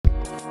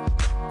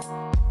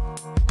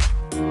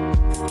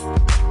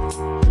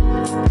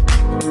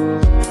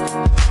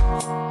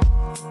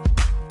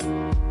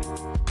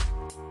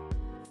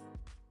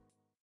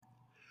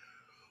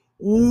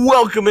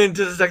Welcome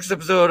into this next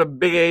episode of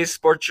Big A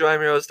Sports Show. I'm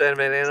your host, Dan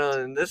Van Andel,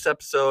 and in this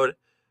episode,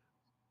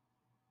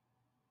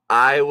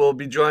 I will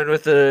be joined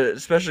with a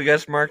special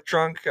guest, Mark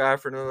Trunk,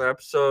 for another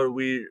episode.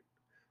 We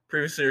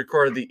previously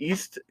recorded the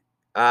East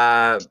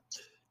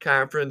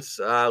Conference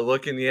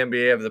look in the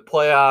NBA of the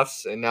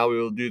playoffs, and now we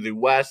will do the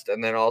West,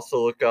 and then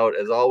also look out,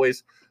 as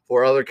always,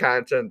 for other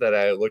content that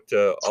I look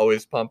to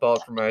always pump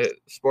out for my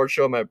sports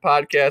show, my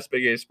podcast,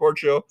 Big A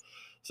Sports Show.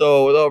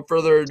 So without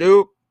further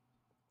ado,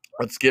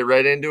 let's get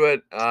right into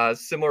it.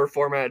 Similar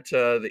format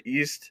to the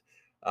East.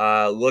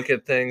 Look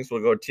at things.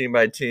 We'll go team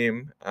by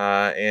team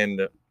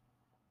and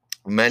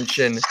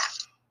mention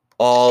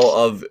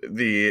all of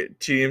the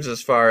teams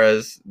as far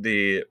as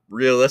the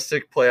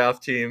realistic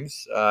playoff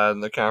teams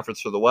in the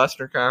conference for the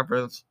Western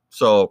Conference.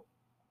 So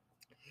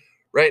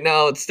right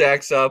now it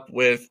stacks up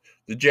with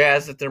the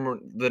Jazz at the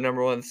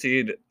number 1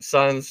 seed,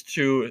 Suns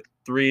 2,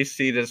 3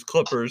 seed is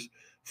Clippers,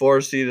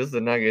 4 seed is the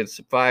Nuggets,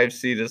 5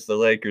 seed is the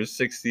Lakers,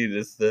 6 seed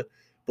is the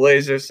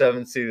Blazers,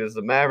 7 seed is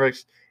the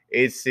Mavericks,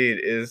 8 seed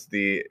is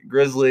the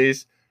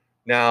Grizzlies.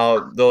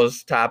 Now,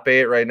 those top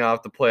 8 right now,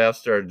 if the playoffs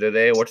started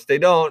today, which they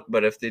don't,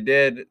 but if they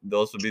did,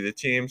 those would be the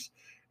teams.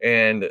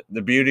 And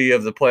the beauty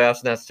of the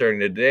playoffs not starting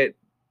today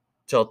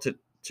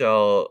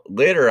till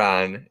later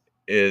on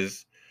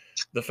is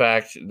the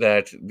fact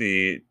that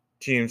the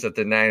teams at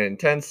the 9 and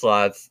 10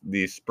 slots,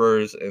 the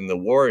Spurs and the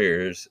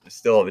Warriors,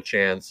 still have a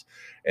chance,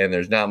 and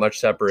there's not much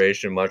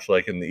separation, much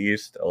like in the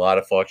East. A lot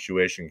of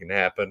fluctuation can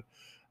happen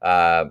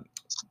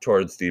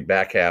towards the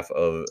back half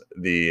of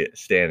the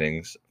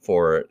standings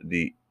for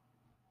the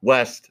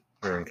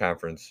Western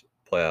Conference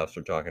playoffs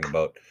we're talking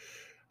about.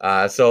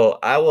 So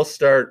I will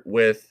start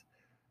with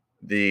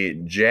the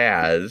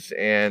Jazz,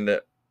 and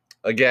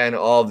again,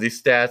 all of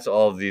these stats,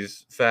 all of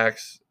these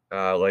facts,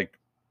 like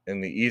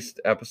in the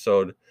East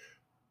episode,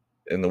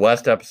 in the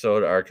West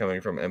episode, are coming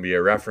from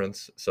NBA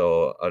Reference.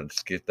 So I'll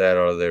just get that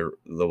out of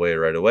the way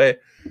right away.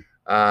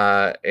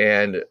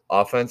 And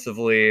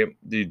offensively,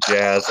 the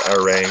Jazz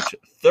are ranked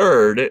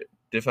 3rd.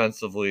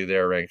 Defensively,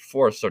 they're ranked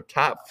 4th. So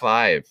top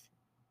 5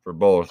 for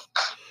both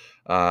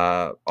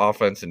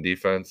offense and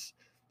defense.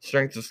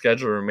 Strength of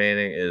schedule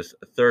remaining is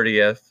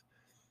 30th.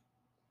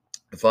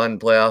 Fun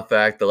playoff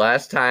fact: the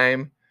last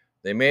time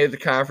they made the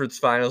conference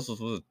finals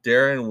was with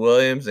Darren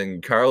Williams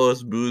and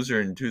Carlos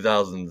Boozer in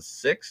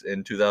 2006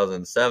 and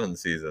 2007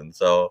 season.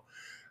 So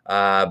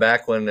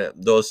back when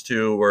those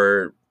two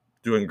were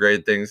doing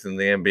great things in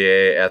the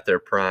NBA at their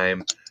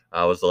prime,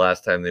 was the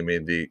last time they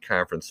made the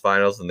conference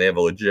finals, and they have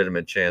a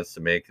legitimate chance to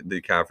make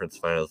the conference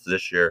finals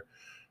this year.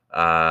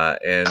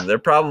 And they're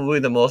probably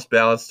the most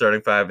balanced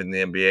starting 5 in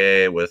the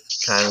NBA with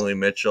Connolly,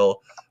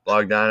 Mitchell,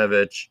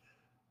 Bogdanovich,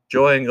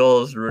 Joe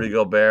Ingles, Rudy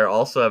Gobert.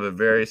 Also have a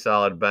very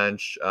solid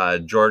bench.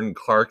 Jordan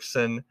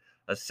Clarkson,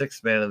 a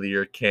 6th Man of the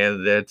Year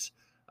candidate.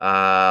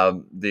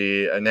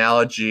 The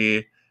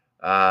analogy,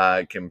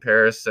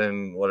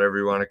 comparison, whatever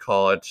you want to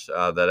call it,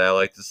 that I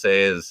like to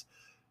say is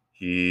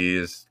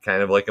he's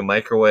kind of like a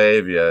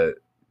microwave. You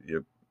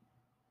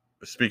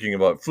speaking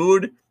about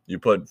food, you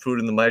put food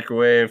in the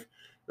microwave,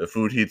 the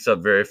food heats up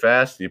very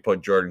fast. You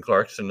put Jordan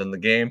Clarkson in the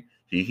game,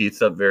 he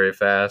heats up very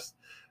fast,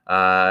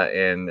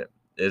 and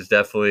is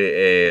definitely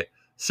a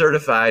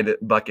certified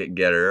bucket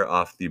getter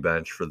off the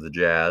bench for the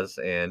Jazz,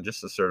 and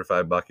just a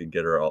certified bucket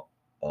getter all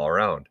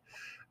around.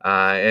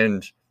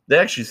 And they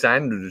actually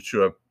signed him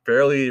to a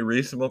fairly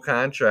reasonable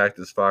contract,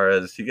 as far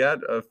as he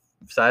got a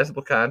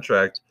sizable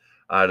contract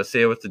to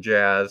stay with the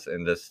Jazz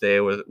and to stay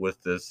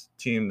with this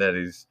team that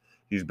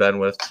he's been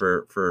with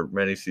for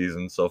many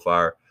seasons so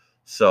far.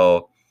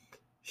 So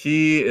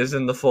he is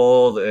in the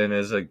fold and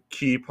is a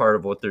key part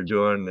of what they're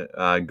doing.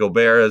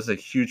 Gobert is a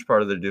huge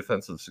part of their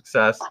defensive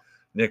success.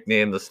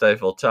 Nicknamed the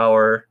Stifle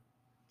Tower,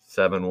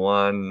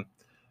 7'1",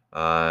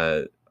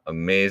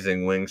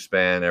 amazing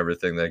wingspan,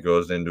 everything that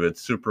goes into it.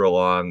 Super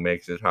long,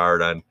 makes it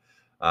hard on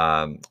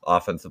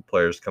offensive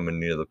players coming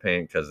near the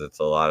paint because it's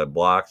a lot of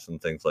blocks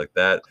and things like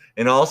that.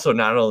 And also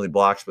not only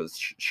blocks, but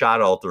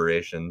shot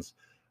alterations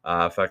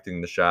affecting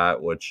the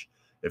shot, which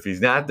if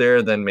he's not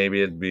there, then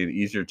maybe it'd be an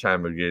easier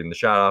time of getting the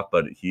shot off,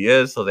 but he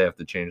is, so they have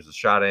to change the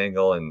shot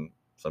angle, and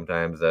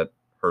sometimes that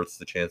hurts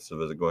the chance of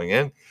it going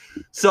in.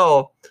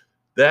 So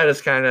that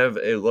is kind of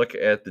a look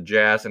at the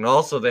Jazz. And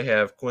also they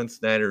have Quinn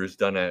Snyder, who's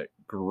done a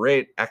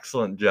great,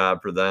 excellent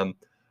job for them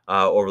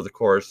over the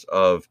course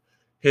of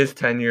his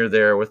tenure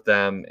there with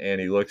them,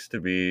 and he looks to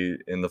be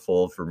in the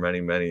fold for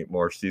many, many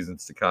more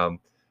seasons to come.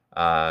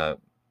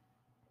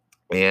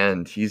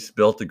 And he's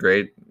built a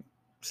great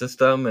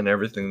system and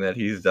everything that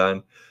he's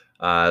done.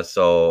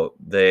 So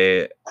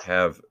they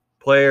have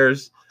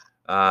players,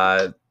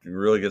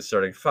 really good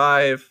starting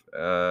 5,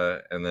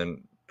 and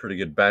then pretty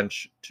good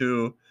bench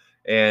too.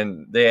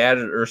 And they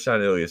added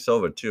Ersan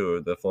Ilyasova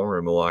too, the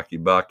former Milwaukee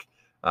Buck,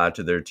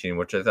 to their team,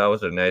 which I thought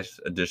was a nice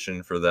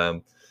addition for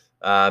them.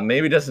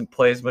 Maybe doesn't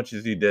play as much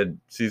as he did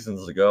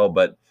seasons ago,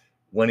 but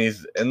when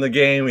he's in the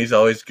game, he's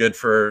always good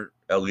for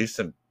at least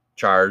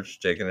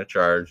taking a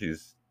charge.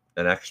 He's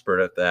an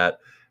expert at that.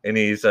 And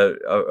he's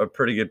a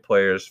pretty good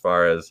player as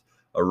far as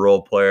a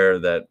role player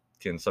that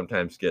can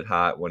sometimes get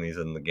hot when he's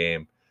in the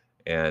game,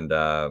 and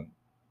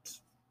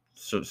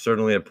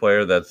certainly a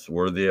player that's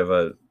worthy of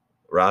a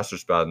roster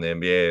spot in the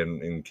NBA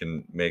and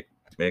can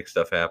make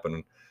stuff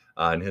happen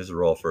in his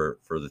role for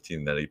the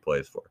team that he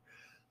plays for.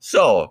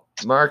 So,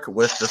 Mark,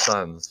 with the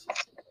Suns.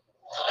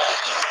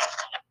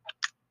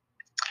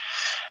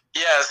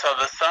 Yeah, so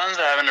the Suns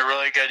are having a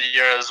really good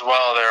year as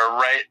well. They're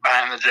right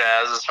behind the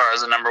Jazz as far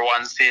as the number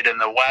 1 seed in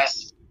the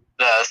West.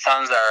 The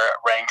Suns are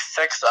ranked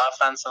 6th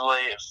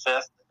offensively,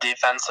 5th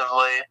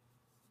defensively.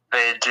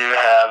 They do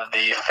have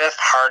the 5th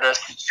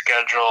hardest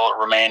schedule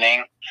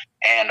remaining.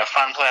 And a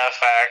fun playoff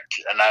fact,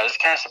 and I was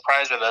kind of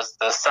surprised with this,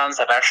 the Suns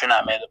have actually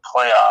not made the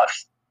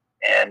playoffs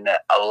in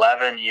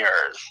 11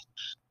 years.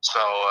 So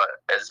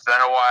it's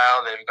been a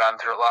while. They've gone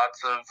through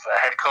lots of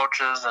head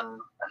coaches and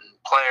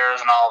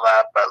players and all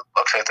that, but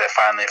looks like they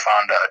finally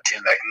found a team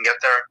that can get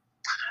there.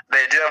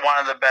 They do have one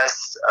of the best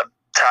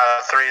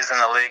top threes in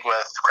the league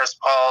with Chris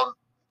Paul,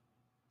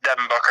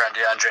 Devin Booker, and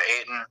DeAndre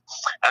Ayton.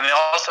 And they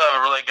also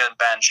have a really good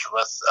bench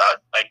with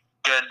like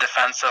good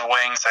defensive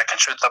wings that can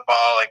shoot the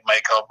ball, like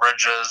Michael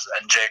Bridges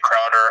and Jay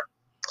Crowder.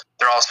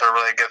 They're also a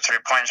really good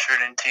three-point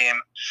shooting team.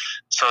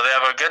 So they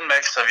have a good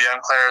mix of young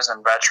players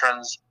and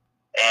veterans.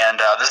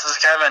 And this is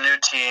kind of a new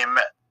team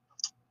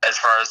as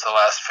far as the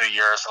last few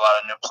years, a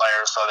lot of new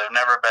players. So they've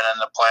never been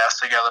in the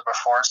playoffs together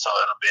before. So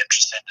it'll be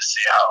interesting to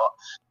see how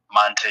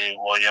Monty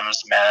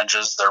Williams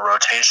manages their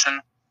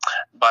rotation.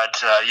 But,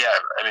 yeah,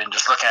 I mean,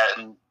 just looking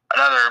at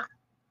another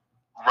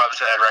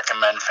website I'd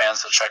recommend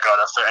fans to check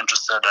out if they're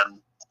interested in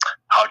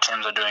how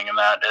teams are doing in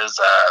that is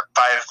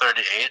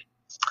 538.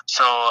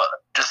 So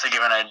just to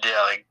give an idea,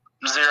 like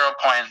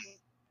 0.0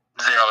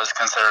 is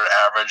considered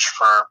average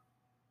for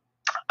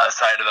a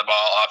side of the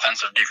ball,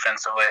 offensive,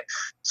 defensively.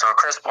 So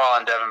Chris Paul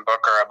and Devin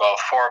Booker are about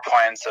 4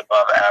 points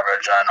above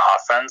average on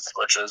offense,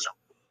 which is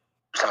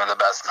some of the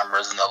best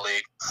numbers in the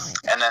league.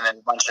 And then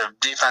a bunch of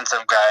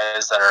defensive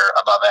guys that are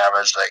above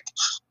average, like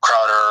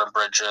Crowder,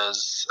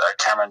 Bridges,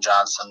 Cameron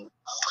Johnson,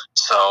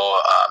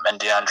 and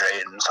DeAndre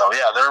Ayton. So,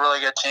 yeah, they're a really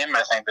good team.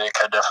 I think they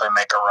could definitely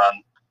make a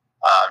run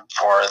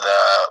for the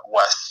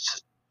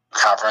West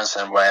Conference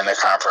and winning the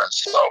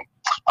conference. So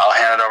I'll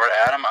hand it over to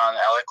Adam on the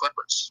LA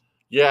Clippers.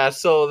 Yeah,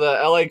 so the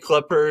LA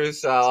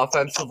Clippers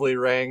offensively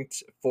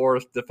ranked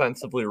 4th,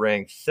 defensively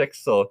ranked 6th.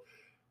 So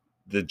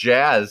the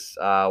Jazz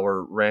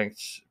were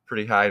ranked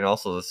pretty high, and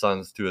also the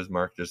Suns too, as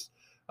Mark just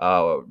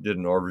did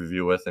an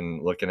overview with.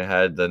 And looking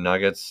ahead, the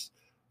Nuggets,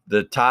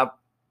 the top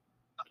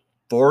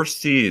 4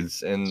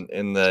 seeds in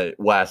the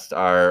West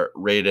are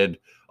rated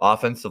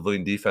offensively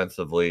and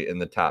defensively in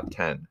the top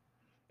 10.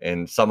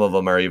 And some of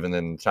them are even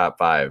in the top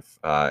 5,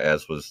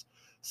 as was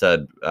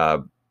said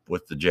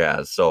with the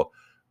Jazz. So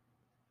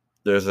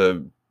there's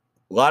a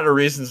lot of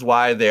reasons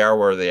why they are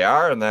where they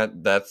are, and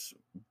that's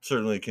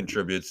certainly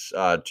contributes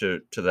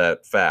to that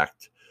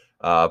fact.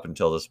 Up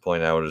until this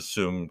point, I would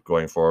assume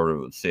going forward it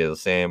would stay the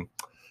same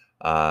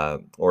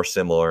or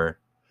similar.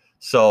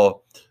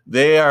 So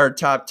they are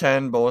top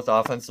 10, both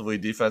offensively,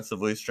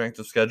 defensively. Strength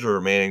of schedule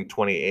remaining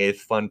 28th.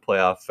 Fun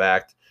playoff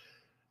fact: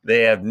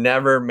 they have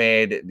never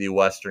made the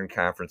Western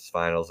Conference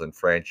Finals in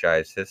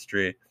franchise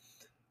history,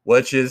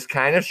 which is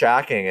kind of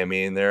shocking. I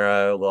mean,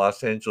 they're a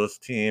Los Angeles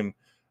team.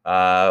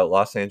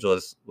 Los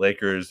Angeles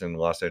Lakers and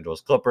Los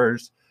Angeles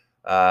Clippers,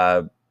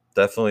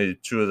 definitely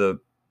 2 of the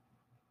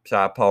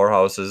top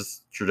powerhouses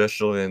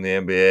traditionally in the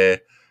NBA,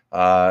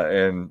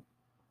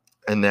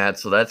 and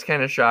so that's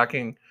kind of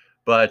shocking.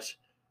 But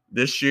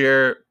this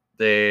year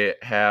they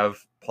have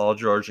Paul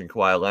George and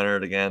Kawhi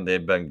Leonard again.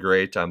 They've been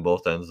great on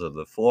both ends of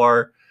the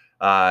floor,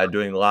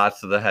 doing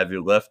lots of the heavy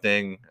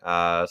lifting,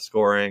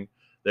 scoring.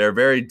 They're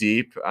very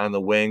deep on the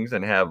wings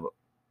and have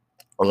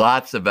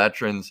lots of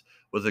veterans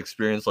with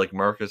experience like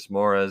Marcus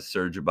Morris,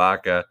 Serge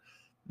Ibaka,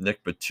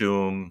 Nick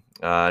Batum.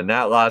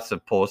 Not lots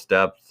of post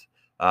depth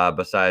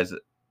besides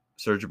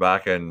Serge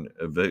Ibaka and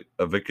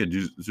Ivica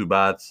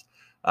Zubac.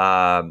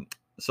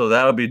 So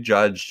that'll be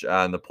judged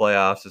on the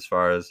playoffs as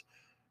far as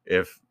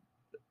if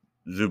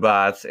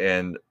Zubac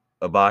and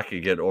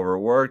Ibaka get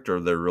overworked or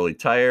they're really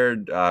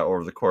tired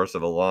over the course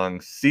of a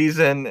long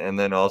season. And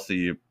then also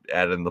you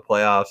add in the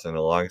playoffs and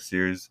a long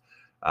series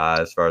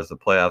as far as the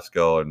playoffs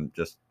go and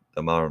just the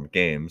amount of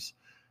games.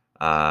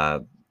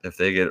 If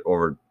they get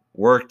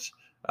overworked,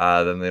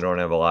 then they don't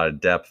have a lot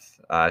of depth.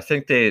 I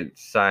think they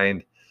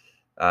signed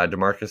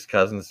DeMarcus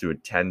Cousins to a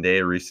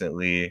 10-day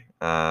recently.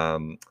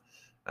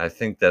 I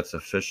think that's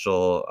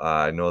official.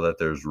 I know that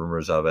there's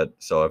rumors of it.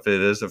 So if it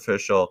is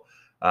official,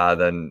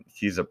 then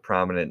he's a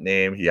prominent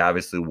name. He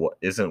obviously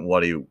isn't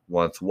what he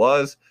once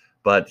was,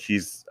 but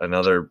he's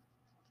another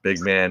big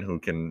man who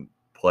can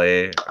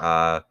play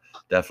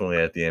definitely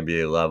at the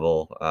NBA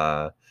level.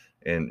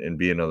 And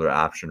be another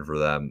option for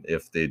them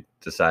if they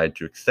decide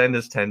to extend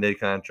his 10-day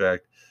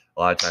contract. A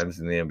lot of times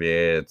in the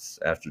NBA, it's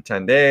after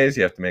 10 days,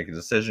 you have to make a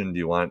decision. Do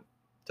you want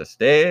to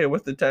stay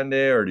with the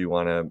 10-day or do you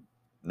want to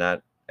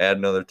not add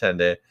another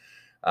 10-day?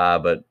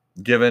 But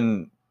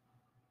given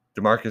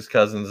DeMarcus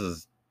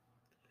Cousins'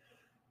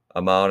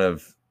 amount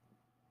of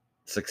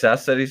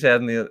success that he's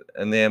had in the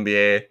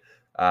NBA,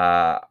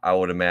 I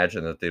would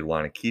imagine that they'd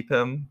want to keep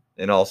him.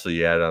 And also,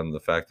 you add on the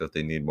fact that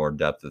they need more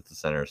depth at the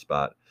center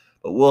spot.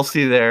 But we'll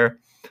see there.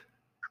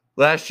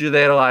 Last year,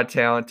 they had a lot of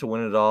talent to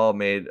win it all,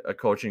 made a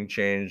coaching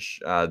change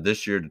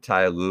this year to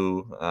Ty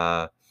Lue.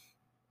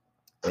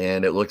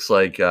 And it looks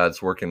like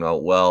it's working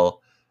out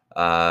well.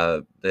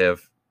 They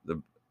have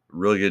the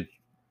really good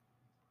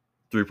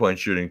three-point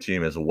shooting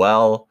team as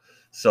well.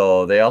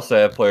 So they also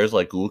have players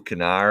like Luke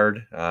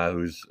Kennard,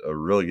 who's a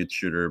really good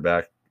shooter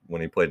back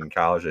when he played in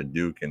college at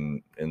Duke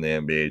and in the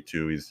NBA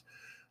too. He's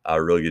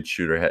a really good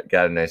shooter.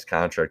 Got a nice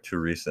contract too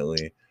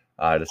recently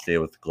to stay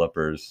with the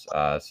Clippers.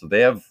 So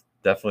they have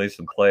definitely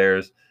some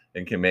players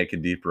and can make a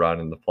deep run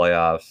in the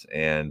playoffs.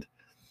 And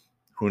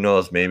who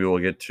knows, maybe we'll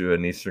get to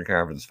an Eastern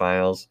Conference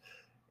Finals.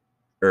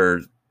 A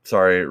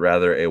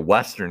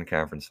Western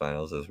Conference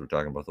Finals, as we're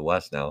talking about the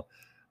West now.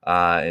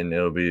 And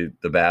it'll be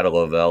the battle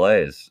of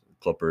LA's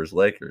Clippers,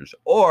 Lakers,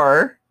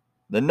 or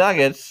the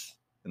Nuggets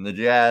and the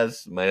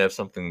Jazz might have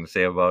something to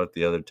say about it,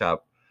 the other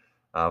top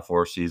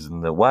 4 seeds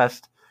in the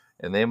West,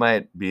 and they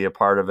might be a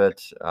part of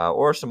it,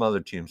 or some other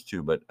teams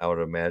too, but I would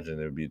imagine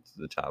it would be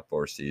the top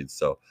 4 seeds.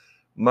 So,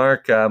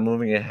 Mark,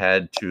 moving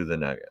ahead to the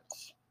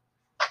Nuggets.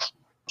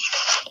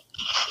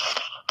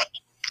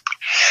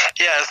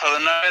 Yeah, so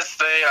the Nuggets,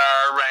 they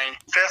are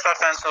ranked 5th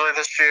offensively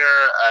this year,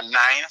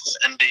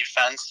 9th in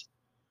defense,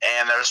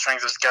 and their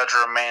strength of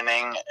schedule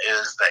remaining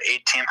is the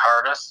 18th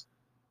hardest.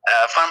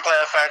 Fun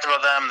playoff fact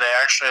about them, they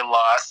actually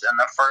lost in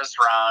the first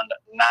round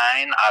 9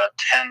 out of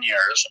 10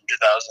 years from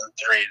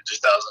 2003 to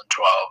 2012,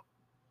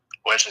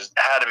 which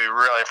had to be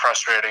really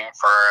frustrating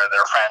for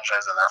their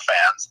franchise and their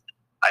fans.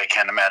 I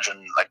can't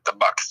imagine like the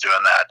Bucks doing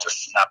that,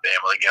 just not being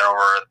able to get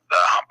over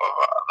the hump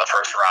of the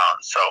first round.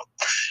 So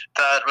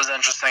that was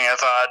interesting, I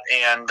thought.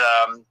 And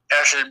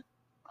actually,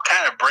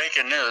 kind of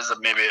breaking news.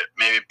 Maybe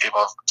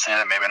people have seen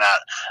it, maybe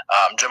not.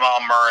 Jamal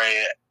Murray,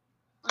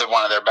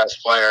 one of their best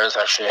players,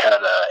 actually had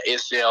an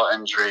ACL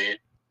injury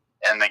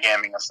in the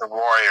game against the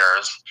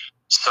Warriors.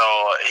 So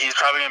he's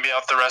probably going to be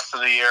out the rest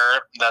of the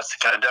year. That's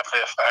going to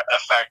definitely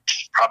affect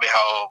probably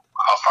how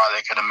far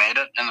they could have made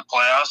it in the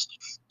playoffs.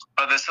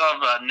 But they still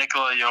have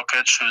Nikola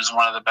Jokic, who's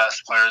one of the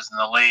best players in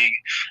the league,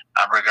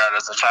 regarded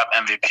as a top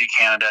MVP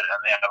candidate. And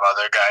they have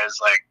other guys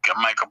like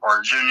Michael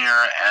Porter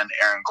Jr. and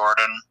Aaron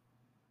Gordon,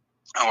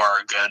 who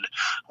are good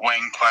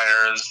wing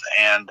players.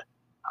 And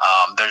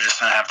they're just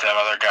going to have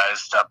other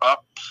guys step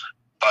up.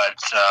 But,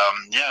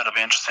 it'll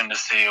be interesting to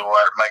see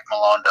what Mike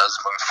Malone does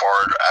moving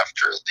forward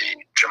after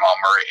the Jamal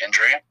Murray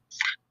injury.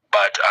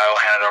 But I will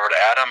hand it over to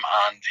Adam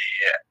on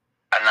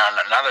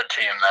another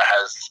team that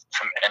has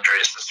some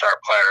injuries to start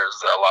players,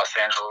 the Los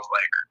Angeles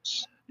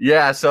Lakers.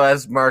 Yeah, so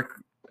as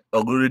Mark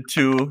alluded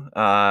to,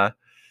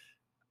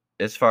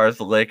 as far as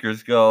the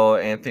Lakers go,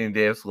 Anthony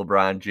Davis,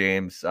 LeBron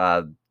James, 2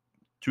 of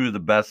the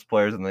best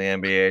players in the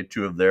NBA,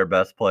 2 of their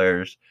best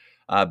players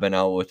been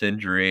out with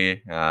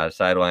injury,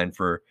 sidelined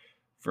for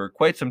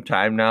quite some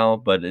time now,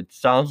 but it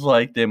sounds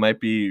like they might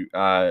be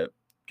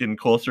getting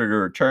closer to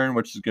return,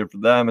 which is good for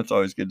them. It's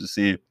always good to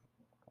see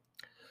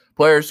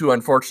players who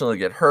unfortunately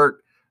get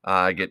hurt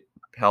get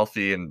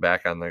healthy and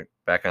back on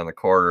the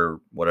court or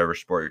whatever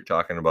sport you're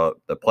talking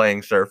about, the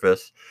playing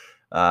surface,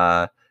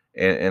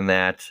 in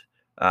that.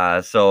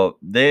 So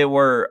they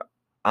were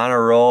on a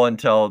roll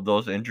until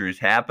those injuries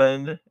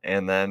happened,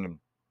 and then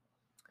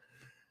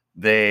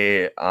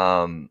they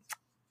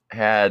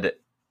had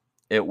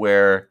it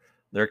where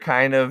they're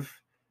kind of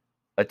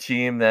a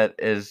team that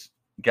is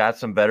got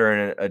some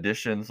veteran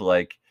additions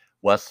like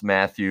Wes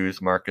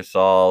Matthews, Marc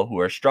Gasol, who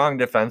are strong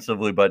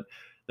defensively, but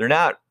they're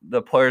not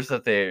the players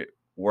that they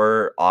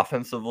were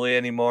offensively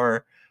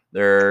anymore.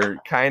 They're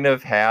kind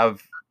of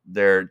have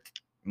their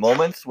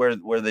moments where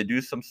they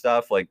do some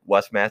stuff, like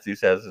Wes Matthews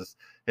has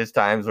his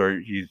times where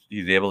he's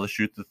able to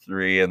shoot the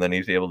 3, and then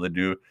he's able to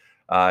do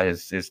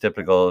his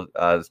typical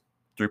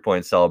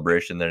 3-point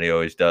celebration that he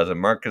always does. And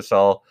Marc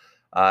Gasol,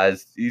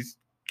 he's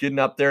getting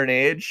up there in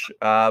age,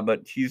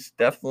 but he's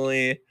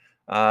definitely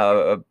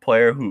a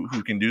player who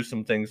can do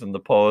some things in the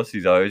post.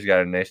 He's always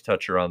got a nice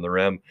touch around the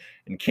rim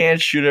and can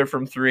shoot it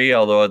from 3,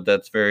 although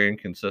that's very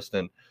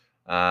inconsistent.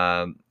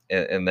 And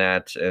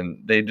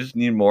they just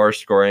need more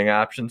scoring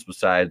options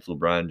besides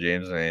LeBron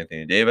James and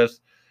Anthony Davis.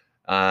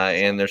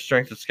 And their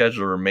strength of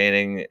schedule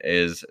remaining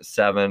is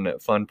 7.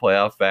 Fun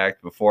playoff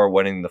fact: before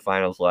winning the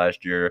finals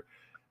last year,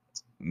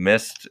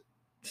 missed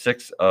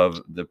 6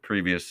 of the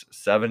previous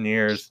 7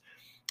 years.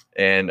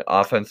 And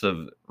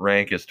offensive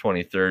rank is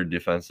 23rd,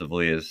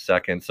 defensively is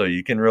 2nd. So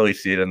you can really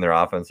see it in their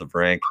offensive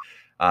rank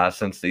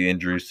since the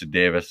injuries to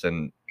Davis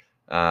and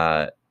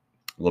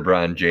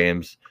LeBron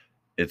James.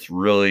 It's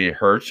really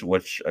hurt,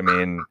 which, I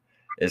mean,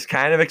 is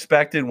kind of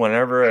expected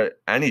whenever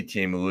any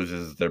team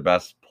loses their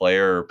best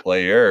player or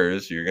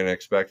players. You're going to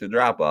expect a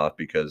drop-off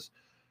because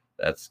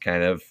that's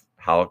kind of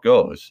how it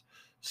goes.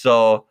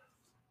 So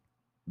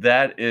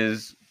that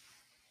is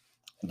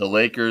the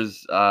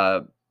Lakers'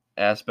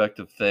 aspect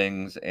of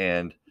things,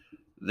 and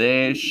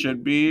they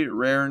should be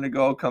raring to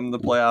go come the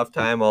playoff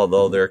time,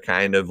 although they're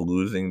kind of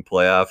losing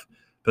playoff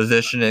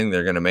positioning.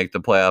 They're going to make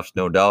the playoffs,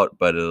 no doubt,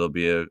 but it'll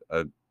be a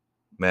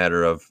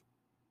matter of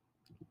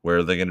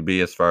where they're going to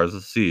be as far as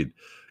the seed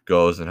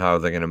goes and how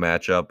they're going to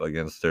match up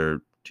against their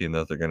team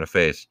that they're going to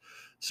face.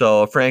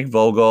 So Frank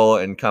Vogel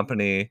and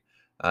company,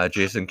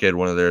 Jason Kidd,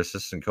 one of their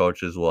assistant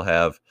coaches, will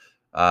have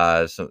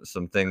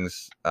some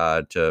things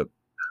to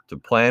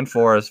plan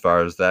for as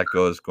far as that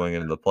goes going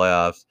into the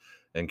playoffs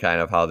and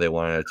kind of how they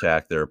want to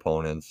attack their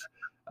opponents.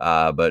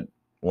 But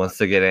once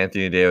they get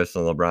Anthony Davis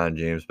and LeBron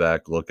James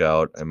back, look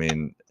out. I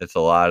mean, it's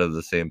a lot of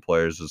the same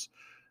players as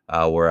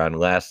were on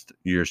last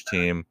year's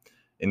team.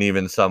 And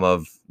even some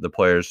of the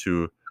players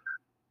who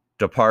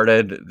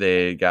departed,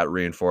 they got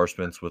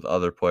reinforcements with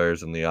other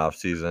players in the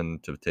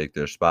offseason to take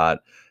their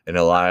spot. And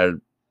a lot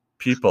of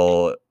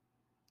people,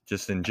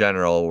 just in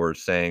general, were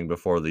saying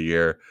before the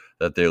year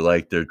that they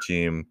liked their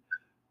team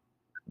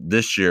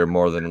this year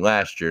more than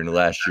last year. And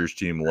last year's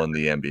team won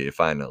the NBA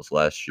Finals.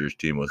 Last year's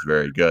team was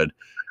very good.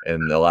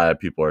 And a lot of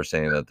people are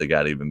saying that they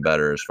got even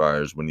better as far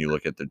as when you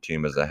look at their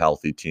team as a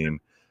healthy team,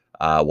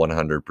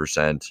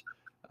 100%.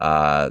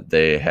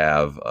 They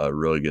have a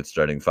really good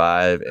starting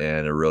five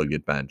and a really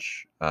good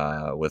bench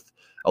with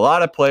a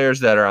lot of players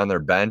that are on their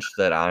bench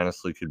that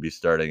honestly could be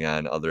starting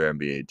on other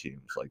NBA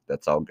teams. Like,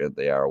 that's how good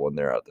they are when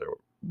they're at their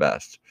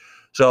best.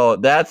 So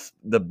that's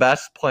the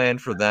best plan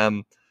for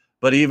them.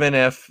 But even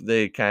if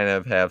they kind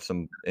of have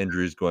some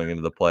injuries going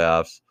into the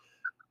playoffs,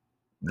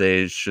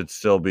 they should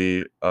still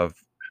be a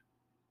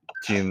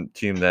team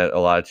that a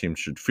lot of teams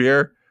should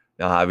fear.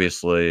 Now,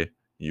 obviously,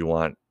 you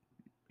want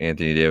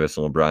Anthony Davis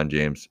and LeBron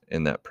James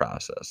in that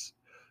process.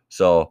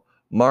 So,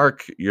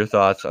 Mark, your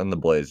thoughts on the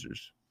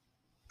Blazers?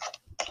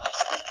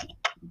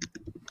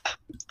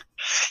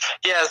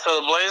 Yeah, so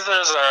the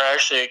Blazers are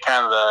actually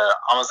kind of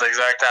almost the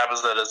exact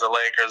opposite as the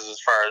Lakers as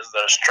far as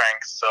their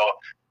strengths. So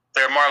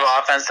they're more of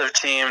an offensive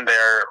team.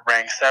 They're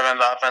ranked 7th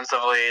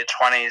offensively,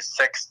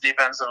 26th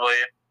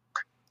defensively.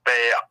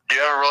 They do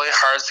have a really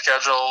hard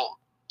schedule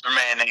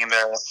remaining.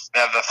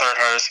 They have the 3rd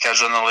hardest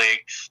schedule in the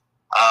league.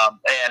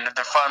 And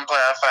the fun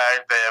playoff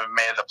fact, they have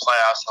made the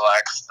playoffs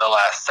the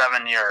last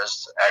 7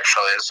 years,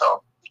 actually.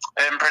 So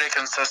they've been pretty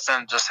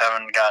consistent, just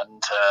haven't gotten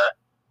to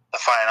the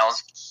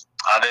finals.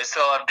 They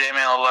still have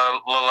Damian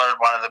Lillard,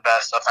 one of the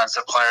best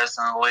offensive players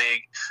in the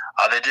league.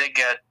 They did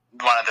get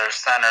one of their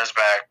centers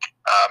back,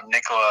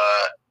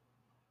 Nikola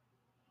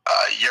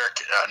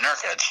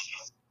Nurkic.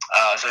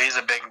 So he's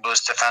a big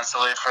boost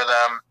defensively for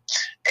them.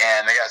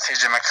 And they got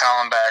CJ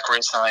McCollum back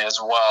recently as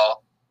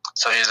well.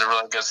 So he's a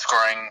really good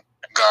scoring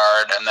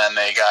guard. And then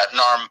they got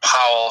Norm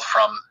Powell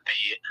from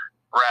the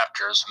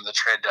Raptors from the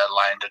trade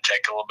deadline to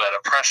take a little bit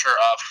of pressure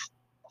off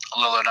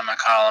Lillard and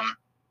McCollum.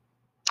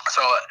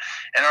 So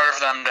in order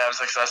for them to have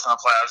success in the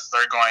playoffs,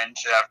 they're going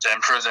to have to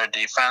improve their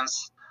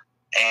defense.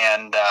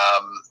 And,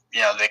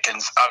 they can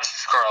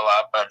obviously score a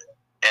lot, but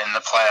in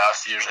the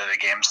playoffs, usually the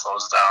game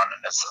slows down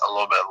and it's a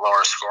little bit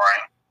lower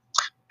scoring.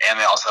 And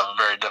they also have a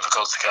very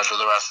difficult schedule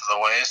the rest of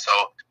the way, so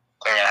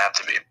they're going to have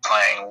to be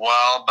playing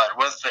well. But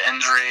with the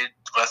injury,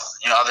 with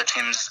other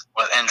teams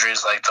with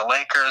injuries like the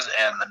Lakers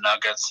and the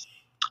Nuggets,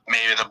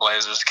 maybe the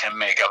Blazers can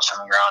make up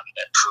some ground and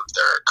improve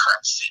their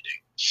current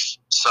seeding.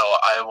 So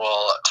I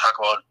will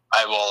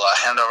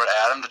hand over to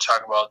Adam to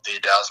talk about the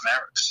Dallas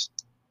Mavericks.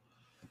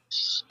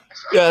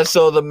 Yeah,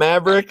 so the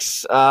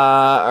Mavericks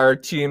are a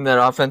team that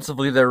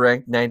offensively they're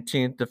ranked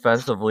 19th,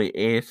 defensively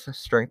 8th,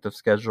 strength of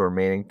schedule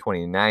remaining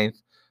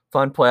 29th.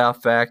 Fun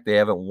playoff fact, they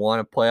haven't won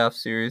a playoff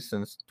series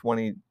since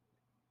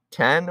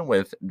 2010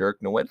 with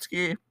Dirk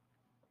Nowitzki.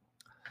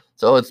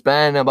 So it's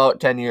been about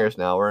 10 years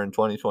now. We're in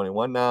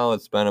 2021 now.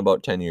 It's been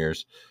about 10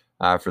 years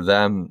for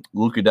them.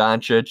 Luka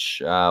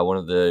Doncic, one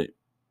of the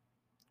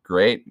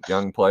great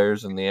young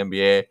players in the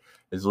NBA,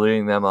 is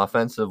leading them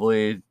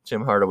offensively.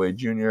 Tim Hardaway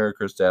Jr.,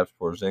 Kristaps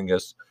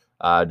Porzingis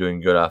doing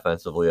good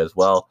offensively as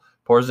well.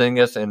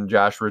 Porzingis and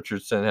Josh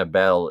Richardson have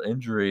battled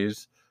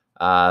injuries,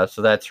 so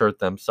that's hurt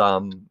them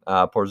some.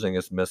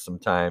 Porzingis missed some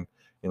time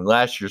in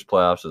last year's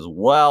playoffs as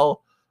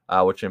well,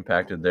 which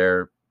impacted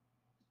their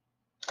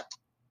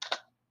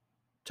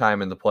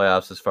time in the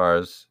playoffs as far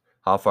as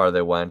how far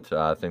they went,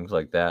 things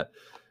like that.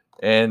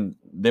 And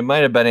they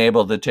might have been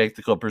able to take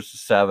the Clippers to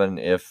 7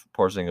 if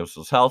Porzingis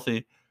was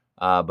healthy,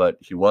 but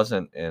he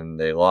wasn't, and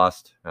they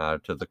lost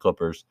to the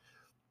Clippers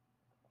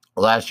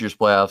last year's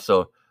playoffs.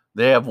 So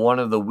they have one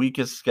of the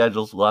weakest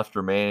schedules left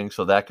remaining,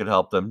 so that could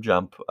help them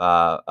jump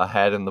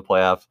ahead in the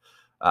playoff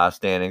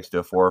standings to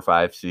a 4 or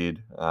 5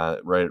 seed,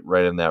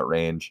 right in that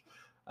range.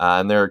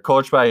 And they're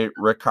coached by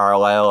Rick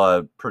Carlisle,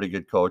 a pretty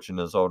good coach in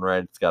his own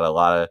right. He's got a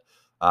lot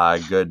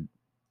of good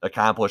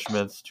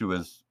accomplishments to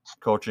his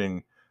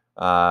coaching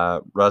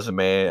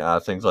resume,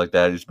 things like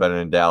that. He's been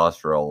in Dallas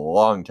for a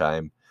long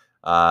time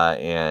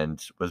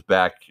and was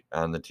back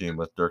on the team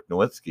with Dirk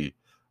Nowitzki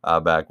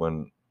back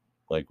when,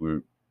 like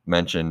we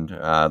mentioned,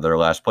 their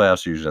last playoff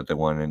series that they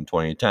won in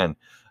 2010.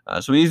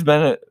 So he's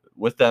been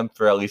with them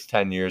for at least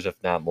 10 years, if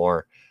not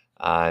more,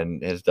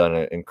 and has done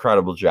an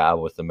incredible job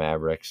with the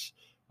Mavericks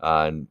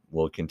and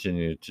will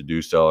continue to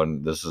do so.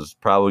 And this is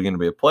probably going to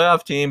be a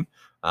playoff team.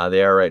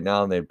 They are right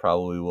now, and they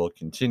probably will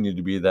continue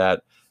to be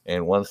that.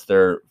 And once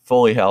they're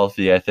fully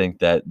healthy, I think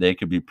that they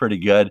could be pretty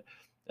good.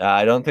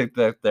 I don't think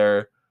that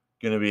they're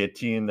going to be a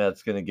team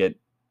that's going to get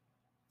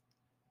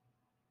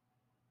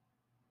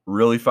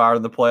really far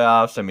in the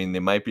playoffs. I mean, they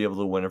might be able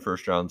to win a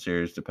first-round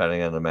series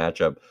depending on the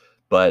matchup.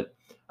 But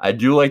I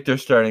do like their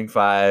starting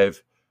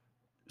five.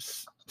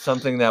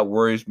 Something that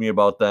worries me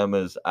about them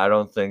is I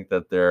don't think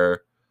that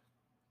they're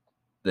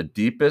the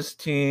deepest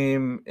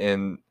team,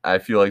 and I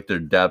feel like their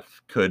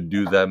depth could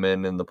do them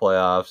in the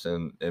playoffs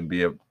and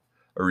be a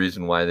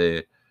reason why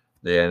they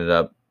ended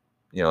up,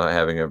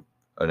 having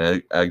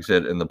an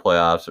exit in the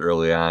playoffs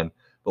early on.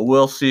 But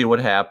we'll see what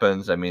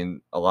happens. I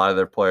mean, a lot of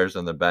their players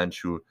on the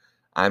bench who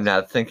I'm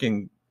not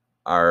thinking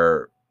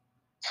are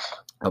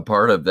a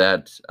part of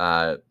that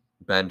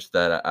bench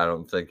that I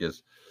don't think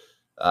is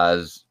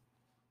as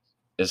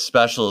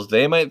special as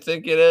they might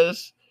think it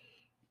is,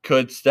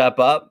 could step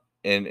up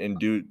and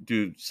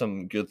do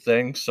some good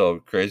things. So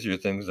crazier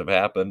things have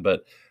happened,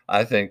 but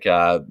I think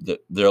they're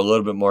a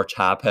little bit more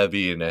top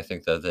heavy, and I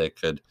think that they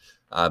could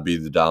be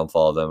the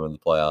downfall of them in the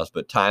playoffs.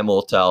 But time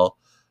will tell,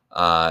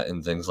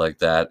 and things like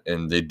that.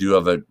 And they do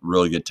have a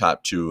really good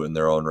top two in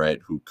their own right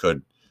who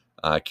could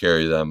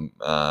carry them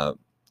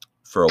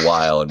for a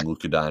while, and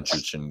Luka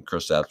Doncic and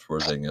Kristaps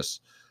Porzingis.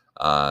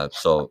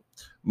 So,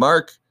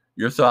 Mark,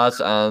 your thoughts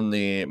on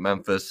the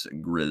Memphis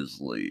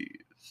Grizzlies?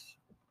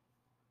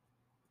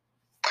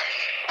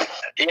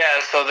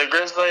 Yeah, so the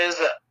Grizzlies,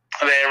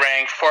 they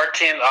rank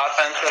 14th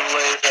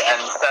offensively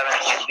and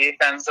 17th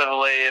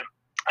defensively,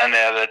 and they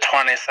have the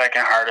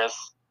 22nd hardest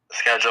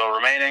schedule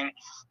remaining.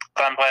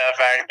 Fun playoff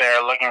fact,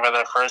 they're looking for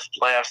their first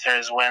playoff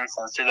series win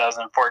since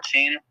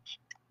 2014,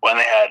 when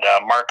they had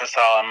Marc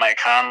Gasol and Mike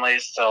Conley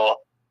still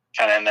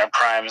kind of in their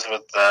primes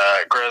with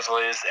the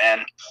Grizzlies,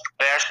 and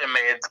they actually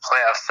made the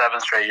playoffs 7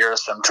 straight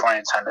years from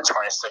 2010 to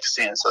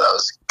 2016, so that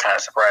was kind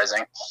of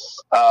surprising.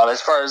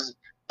 As far as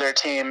their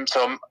team,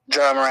 so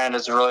Ja Morant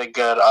is a really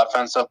good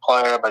offensive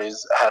player, but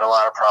he's had a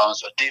lot of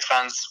problems with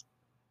defense.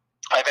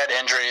 I've had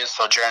injuries,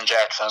 so Jaren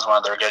Jackson is one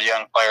of their good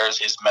young players.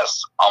 He's missed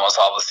almost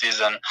all the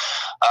season.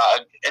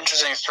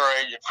 Interesting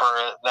story for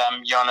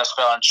them, Jonas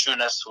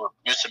Valanciunas, who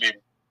used to be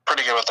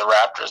pretty good with the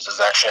Raptors,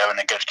 is actually having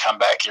a good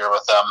comeback year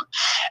with them.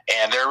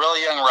 And they're a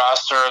really young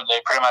roster.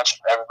 They pretty much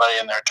have everybody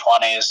in their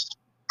 20s.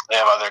 They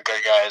have other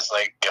good guys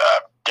like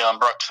Dylan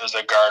Brooks, who's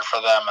a guard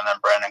for them, and then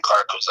Brandon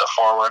Clark, who's a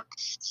forward.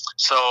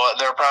 So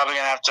they're probably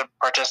going to have to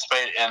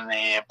participate in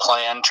the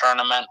play-in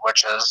tournament,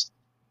 which is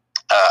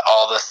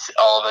all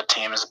the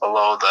teams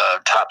below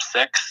the top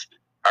 6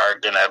 are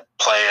going to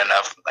play in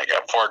a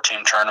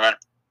 4-team tournament.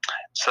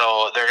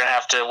 So they're going to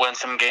have to win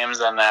some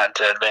games on that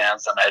to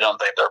advance, and I don't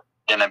think they're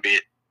going to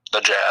beat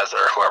the Jazz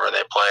or whoever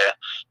they play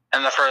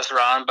in the first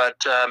round, but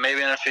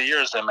maybe in a few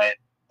years they might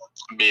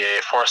be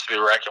a force to be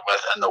reckoned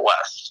with in the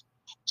West.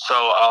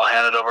 So I'll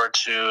hand it over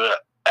to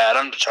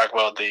Adam to talk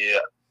about the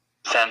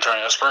San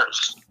Antonio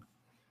Spurs.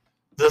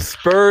 The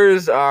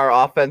Spurs are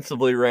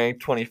offensively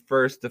ranked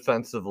 21st,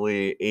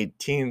 defensively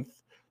 18th,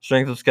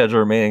 strength of schedule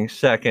remaining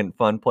second.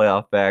 Fun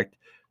playoff fact: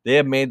 they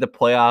have made the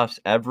playoffs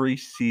every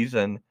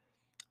season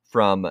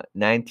from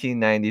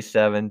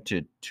 1997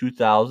 to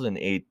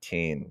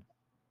 2018.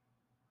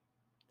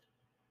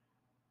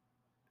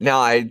 Now,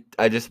 I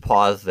just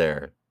paused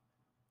there.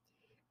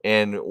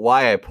 And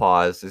why I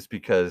paused is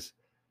because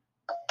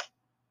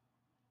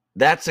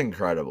that's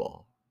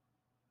incredible.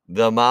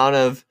 The amount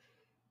of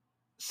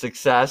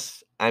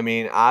success, I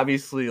mean,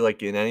 obviously,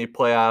 like in any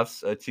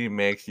playoffs a team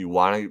makes, you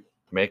want to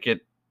make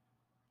it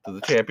to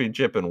the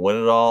championship and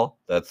win it all.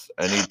 That's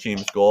any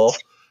team's goal.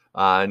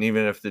 And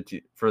even if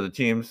for the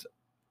teams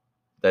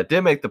that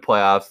did make the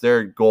playoffs,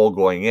 their goal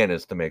going in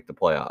is to make the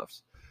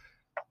playoffs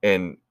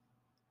and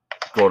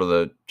go to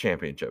the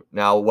championship.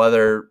 Now,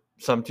 whether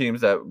some teams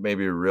that may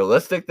be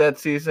realistic that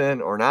season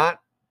or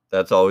not,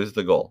 that's always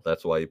the goal.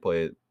 That's why you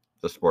play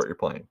the sport you're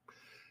playing.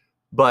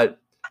 But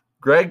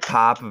Greg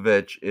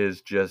Popovich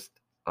is just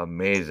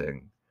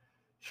amazing.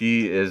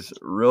 He is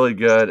really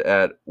good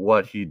at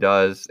what he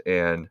does,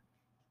 and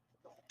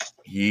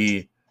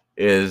he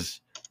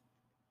is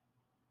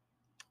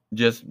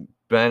just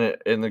been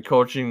in the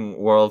coaching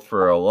world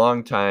for a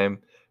long time,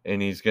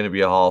 and he's going to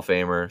be a Hall of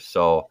Famer.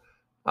 So,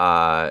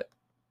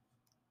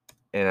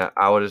 and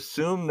I would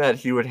assume that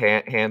he would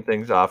hand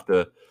things off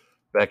to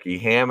Becky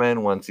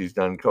Hammon once he's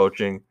done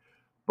coaching,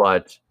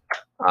 but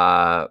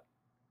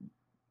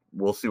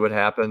we'll see what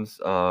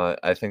happens.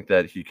 I think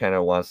that he kind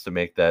of wants to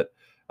make that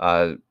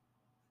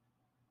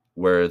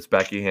where it's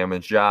Becky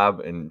Hammon's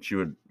job, and she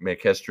would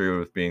make history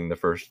with being the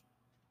first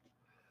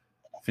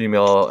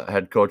female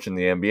head coach in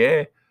the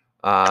NBA.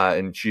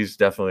 And she's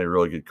definitely a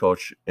really good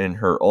coach in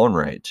her own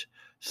right.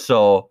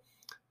 So,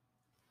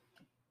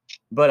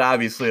 but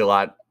obviously a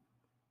lot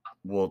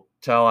will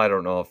tell. I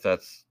don't know if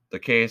that's the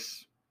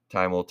case.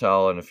 Time will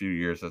tell in a few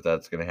years if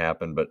that's going to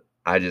happen, but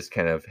I just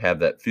kind of have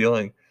that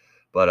feeling.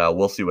 But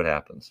we'll see what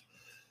happens.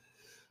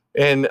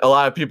 And a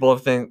lot of people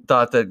have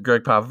thought that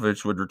Greg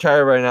Popovich would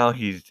retire right now.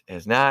 He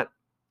has not,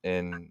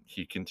 and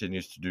he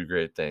continues to do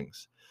great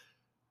things.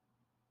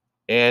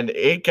 And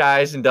 8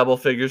 guys in double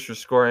figures for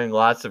scoring,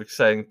 lots of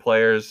exciting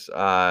players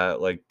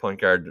like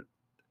point guard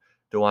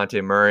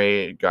DeJounte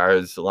Murray,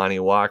 guards Lonnie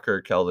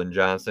Walker, Keldon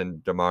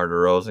Johnson, DeMar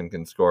DeRozan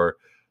can score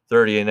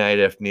 30 a night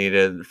if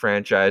needed.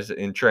 Franchise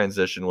in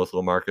transition with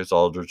LaMarcus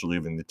Aldridge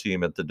leaving the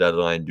team at the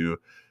deadline due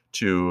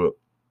to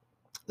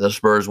the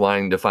Spurs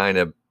wanting to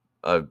find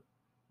a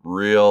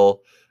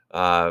real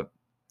kind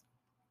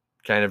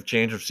of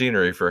change of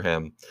scenery for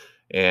him.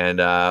 And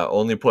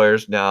only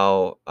players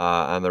now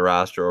on the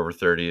roster over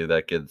 30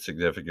 that get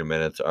significant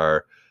minutes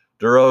are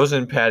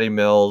DeRozan, Patty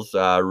Mills,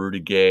 Rudy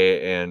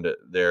Gay, and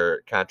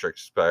their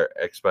contracts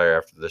expire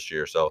after this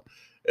year. So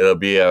it'll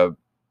be a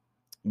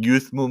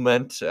youth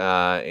movement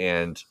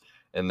and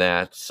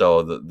that.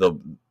 So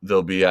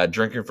they'll be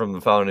drinking from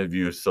the fountain of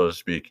youth, so to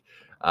speak,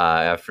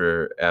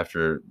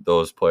 after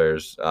those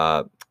players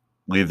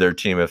leave their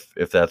team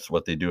if that's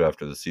what they do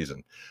after the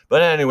season.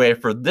 But anyway,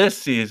 for this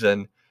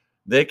season,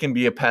 they can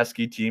be a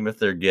pesky team if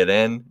they get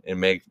in and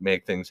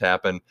make things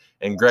happen.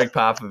 And Greg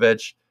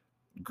Popovich,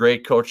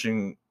 great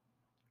coaching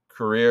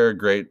career,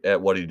 great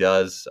at what he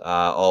does,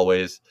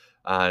 always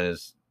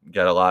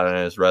got a lot on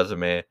his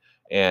resume.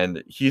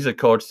 And he's a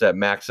coach that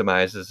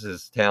maximizes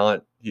his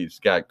talent. He's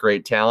got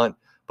great talent,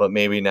 but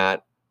maybe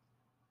not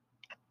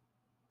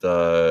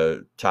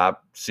the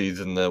top seeds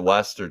in the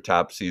West or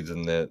top seeds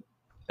in the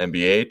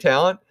NBA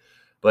talent,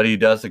 but he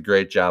does a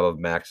great job of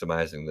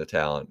maximizing the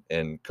talent.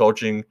 And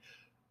coaching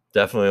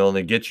definitely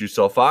only gets you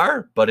so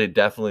far, but it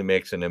definitely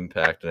makes an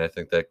impact. And I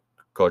think that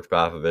Coach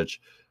Popovich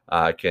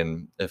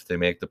can, if they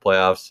make the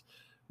playoffs,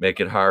 make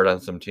it hard on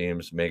some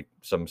teams, make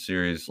some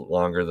series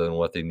longer than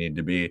what they need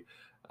to be,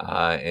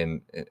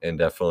 and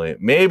definitely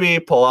maybe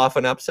pull off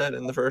an upset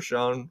in the first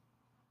round,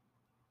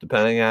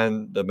 depending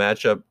on the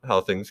matchup,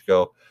 how things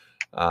go.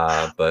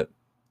 But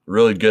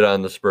really good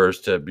on the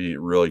Spurs to be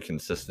really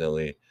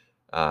consistently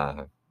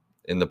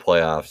in the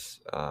playoffs.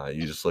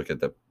 You just look at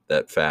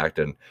that fact.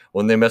 And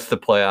when they missed the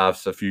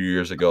playoffs a few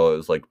years ago, it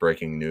was like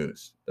breaking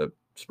news. The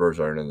Spurs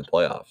aren't in the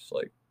playoffs.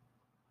 Like,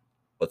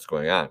 what's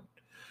going on?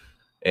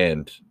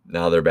 And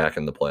now they're back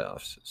in the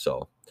playoffs.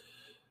 So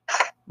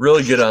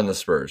really good on the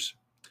Spurs.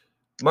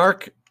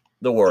 Mark,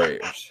 the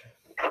Warriors.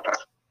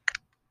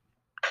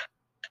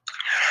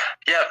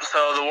 Yep,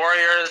 so the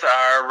Warriors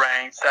are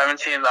ranked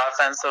 17th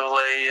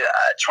offensively,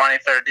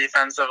 23rd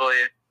defensively,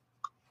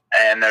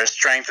 and their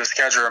strength of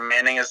schedule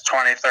remaining is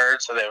 23rd,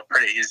 so they have a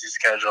pretty easy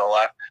schedule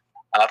left.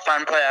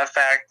 Fun playoff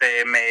fact,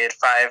 they made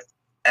 5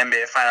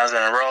 NBA Finals in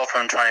a row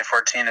from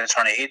 2014 to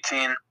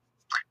 2018.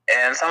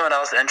 And something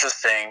else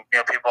interesting,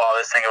 people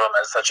always think of them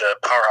as such a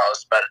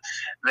powerhouse, but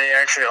they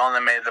actually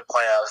only made the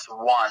playoffs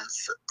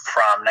once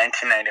from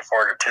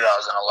 1994 to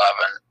 2011.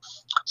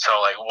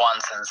 So like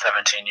once in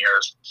 17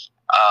 years.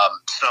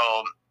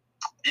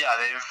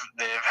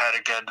 They've had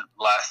a good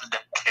last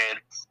decade.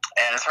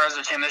 And as far as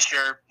the team this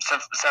year,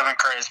 Stephen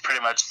Curry is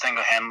pretty much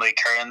single-handedly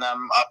carrying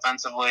them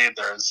offensively.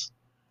 There's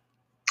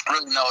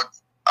really no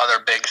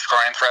other big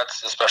scoring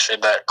threats, especially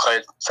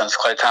since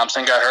Klay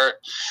Thompson got hurt.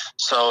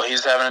 So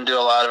he's having to do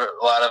a lot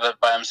of it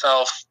by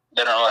himself.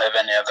 They don't really have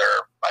any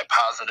other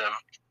positive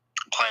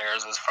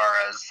players as far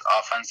as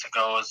offense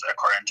goes,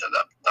 according to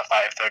the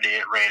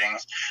 538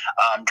 ratings.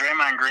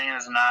 Draymond Green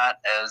is not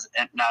as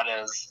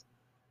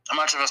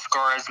much of a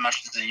scorer as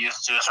much as he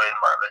used to, so he's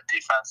more of a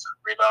defensive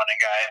rebounding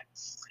guy.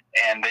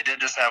 And they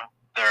did just have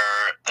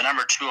the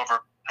number two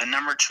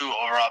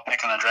overall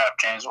pick in the draft,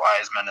 James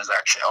Wiseman, is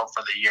actually out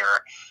for the year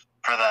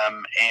for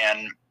them.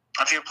 And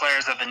a few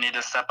players that they need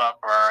to step up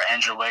are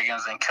Andrew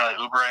Wiggins and Kelly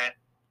Oubre.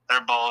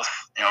 They're both,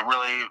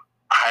 really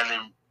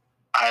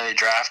highly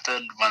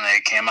drafted when they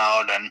came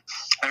out, and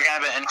they've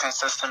kind of been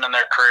inconsistent in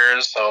their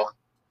careers. So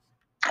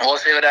we'll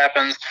see what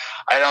happens.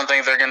 I don't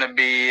think they're going to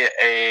be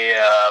a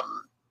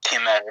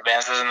team that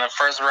advances in the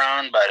first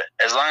round, but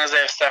as long as they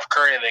have Steph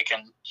Curry, they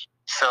can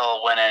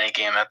still win any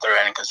game that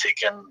they're in, because he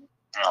can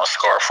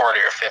score 40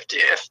 or 50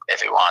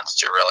 if he wants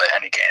to, really,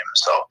 any game.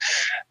 So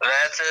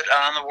that's it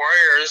on the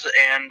Warriors,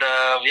 and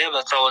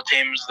that's all the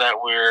teams that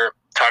we're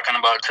talking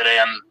about today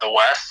on the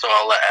West. So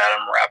I'll let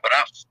Adam wrap it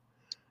up.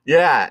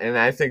 Yeah, and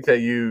I think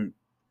that you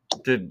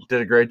did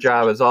a great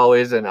job as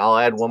always. And I'll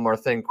add one more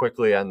thing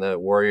quickly on the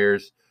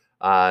Warriors,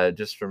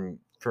 just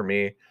for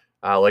me.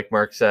 Like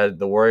Mark said,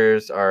 the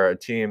Warriors are a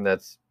team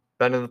that's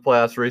been in the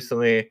playoffs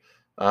recently,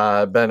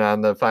 been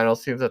on the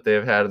finals teams that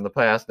they've had in the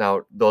past.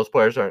 Now,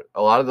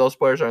 a lot of those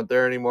players aren't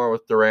there anymore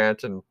with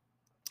Durant and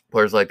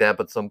players like that,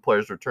 but some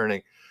players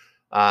returning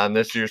on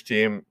this year's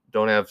team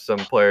don't have some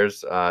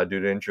players due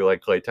to injury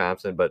like Klay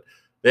Thompson, but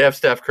they have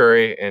Steph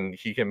Curry, and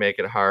he can make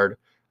it hard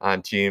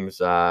on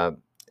teams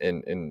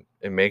and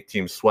make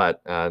teams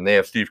sweat. And they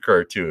have Steve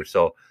Kerr too.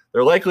 So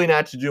they're likely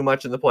not to do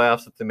much in the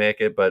playoffs if they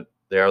make it, but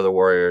they are the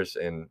Warriors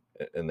in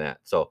that.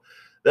 So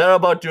that'll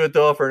about do it,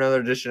 though, for another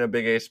edition of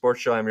Big A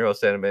Sports Show. I'm your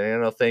host, Adam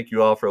Banano. Thank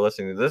you all for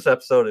listening to this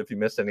episode. If you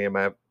missed any of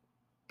my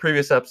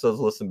previous episodes,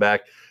 listen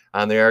back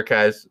on the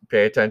archives.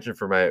 Pay attention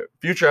for my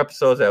future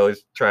episodes. I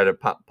always try to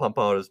pump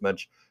out as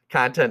much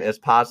content as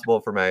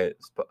possible for my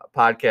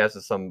podcast.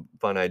 It's some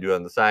fun I do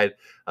on the side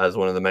as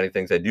one of the many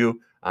things I do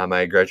on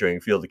my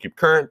graduating field to keep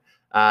current.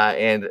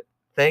 And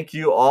Thank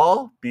you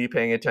all. Be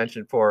paying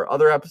attention for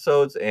other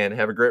episodes and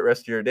have a great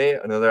rest of your day.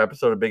 Another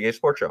episode of Big A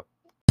Sports Show.